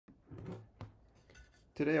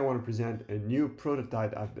Today I want to present a new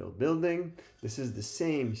prototype I've built building. This is the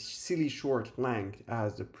same silly short length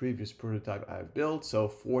as the previous prototype I've built, so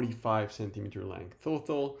 45 centimeter length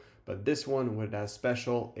total. But this one, what that's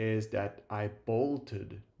special is that I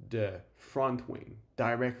bolted the front wing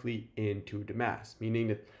directly into the mast, meaning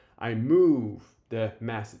that I move the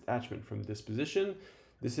mast attachment from this position.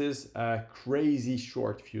 This is a crazy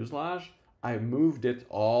short fuselage. I moved it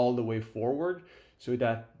all the way forward so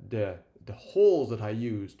that the holes that I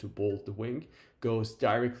use to bolt the wing goes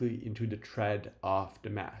directly into the tread of the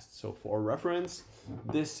mast. So for reference,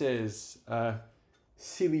 this is a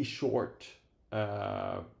silly short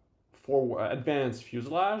advanced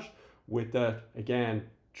fuselage with a, again,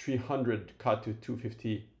 300 cut to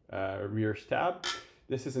 250 rear stab.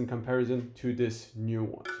 This is in comparison to this new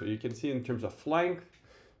one. So you can see in terms of length,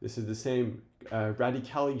 this is the same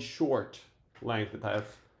radically short length that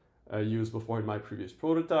I've used before in my previous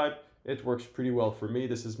prototype. It works pretty well for me.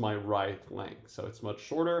 This is my right length, so it's much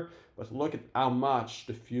shorter, but look at how much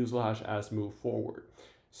the fuselage has moved forward.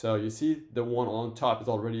 So you see the one on top is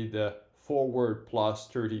already the forward plus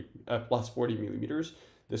 40 millimeters.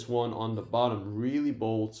 This one on the bottom really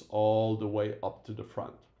bolts all the way up to the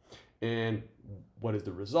front. And what is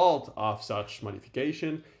the result of such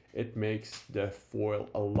modification? It makes the foil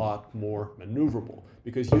a lot more maneuverable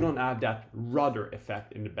because you don't have that rudder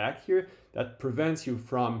effect in the back here that prevents you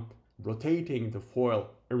from rotating the foil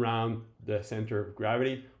around the center of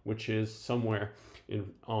gravity, which is somewhere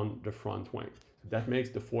on the front wing. That makes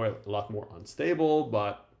the foil a lot more unstable,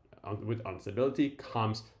 but with instability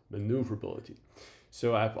comes maneuverability.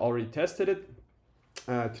 So I've already tested it.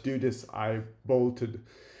 To do this, I bolted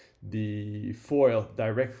the foil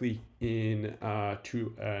directly in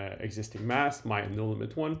to existing mast, my no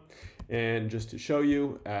limit one. And just to show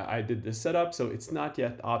you, I did this setup, so it's not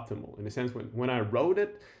yet optimal. In a sense, when I wrote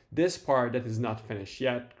it, this part that is not finished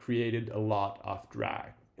yet created a lot of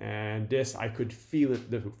drag. And this, I could feel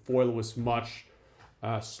it, the foil was much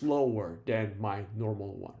slower than my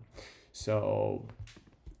normal one. So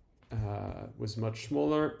was much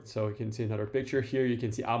smaller. So you can see another picture here. You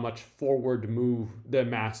can see how much forward the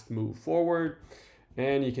mast move forward.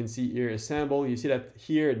 And you can see here assemble. You see that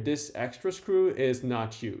here, this extra screw is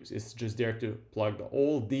not used. It's just there to plug the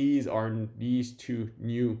hole. These are these two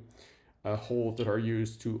new holes that are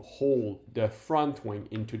used to hold the front wing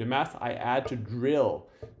into the mast. I had to drill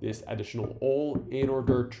this additional hole in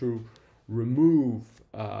order to remove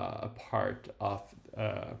a part of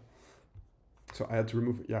so I had to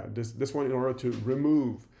remove this one in order to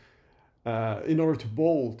remove in order to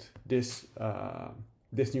bolt this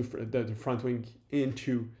the front wing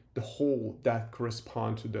into the hole that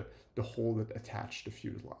corresponds to the hole that attached the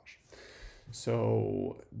fuselage.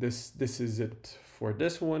 So this is it for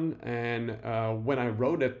this one. And when I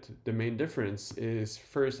wrote it, the main difference is,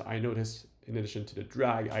 first I noticed, in addition to the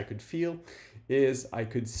drag I could feel, is I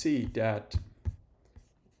could see that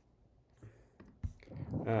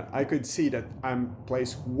I'm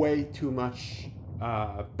placed way too much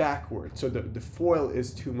backward. So the foil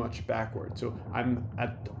is too much backward. So I'm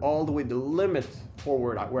at all the way the limit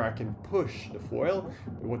forward where I can push the foil,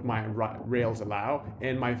 what my rails allow,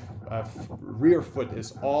 and my rear foot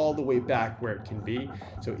is all the way back where it can be.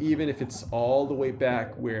 So even if it's all the way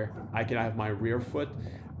back where I can have my rear foot,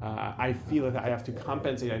 I feel that I have to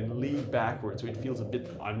compensate and lead backwards, so it feels a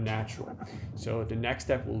bit unnatural. So the next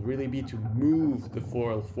step will really be to move the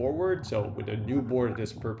foil forward. So with a new board that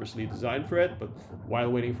is purposely designed for it, but while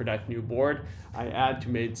waiting for that new board, I had to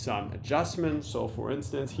make some adjustments. So for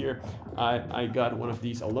instance, here, I got one of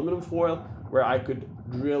these aluminum foil where I could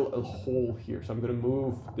drill a hole here. So I'm gonna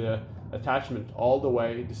move the attachment all the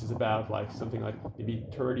way. This is about like something like maybe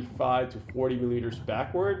 35 to 40 millimeters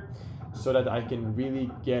backward, so that I can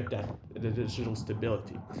really get that additional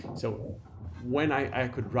stability. So when I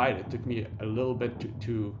could ride it, took me a little bit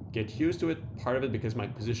to get used to it. Part of it because my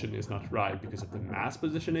position is not right because of the mast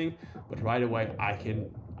positioning, but right away I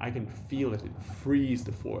can feel it freeze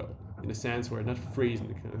the foil in a sense where not freeze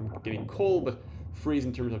in getting cold, but freeze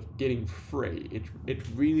in terms of getting free. It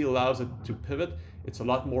really allows it to pivot. It's a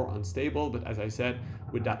lot more unstable, but as I said,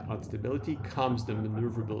 with that instability comes the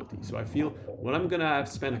maneuverability. So I feel when I'm gonna have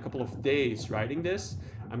spent a couple of days riding this,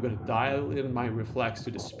 I'm gonna dial in my reflex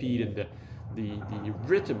to the speed and the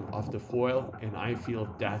rhythm of the foil, and I feel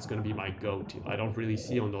that's gonna be my go-to. I don't really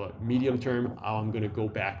see on the medium term how I'm gonna go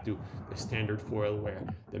back to the standard foil where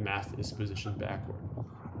the mast is positioned backward.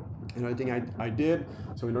 Another thing I did,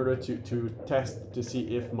 so in order to test to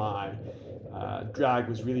see if my drag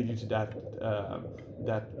was really due to that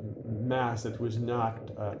mast that was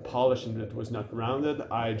not polished and that was not rounded,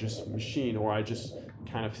 I just machined, or I just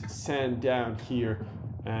kind of sand down here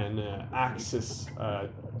an axis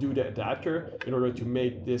Duda adapter in order to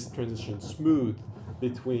make this transition smooth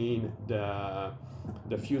between the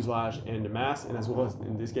fuselage and the mast, and as well as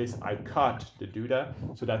in this case I cut the Duda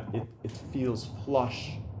so that it feels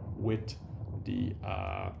flush with the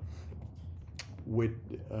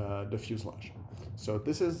fuselage. So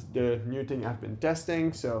this is the new thing I've been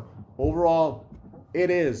testing. So overall, it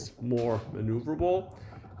is more maneuverable.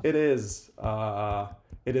 It is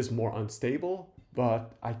more unstable,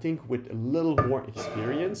 but I think with a little more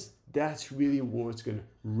experience, that's really what's going to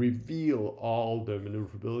reveal all the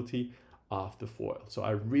maneuverability of the foil. So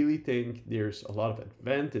I really think there's a lot of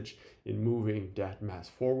advantage in moving that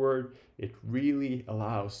mast forward. It really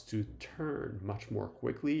allows to turn much more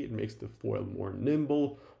quickly. It makes the foil more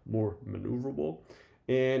nimble, more maneuverable.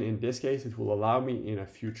 And in this case, it will allow me in a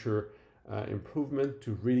future improvement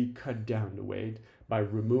to really cut down the weight by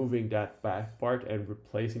removing that back part and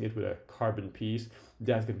replacing it with a carbon piece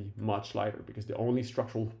that's going to be much lighter, because the only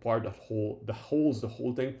structural part that holds the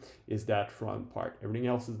whole thing is that front part. Everything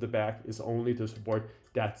else is the back, is only to support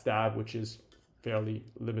that stab, which is fairly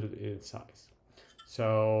limited in size.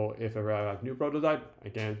 So if I have a new prototype,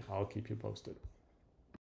 again, I'll keep you posted.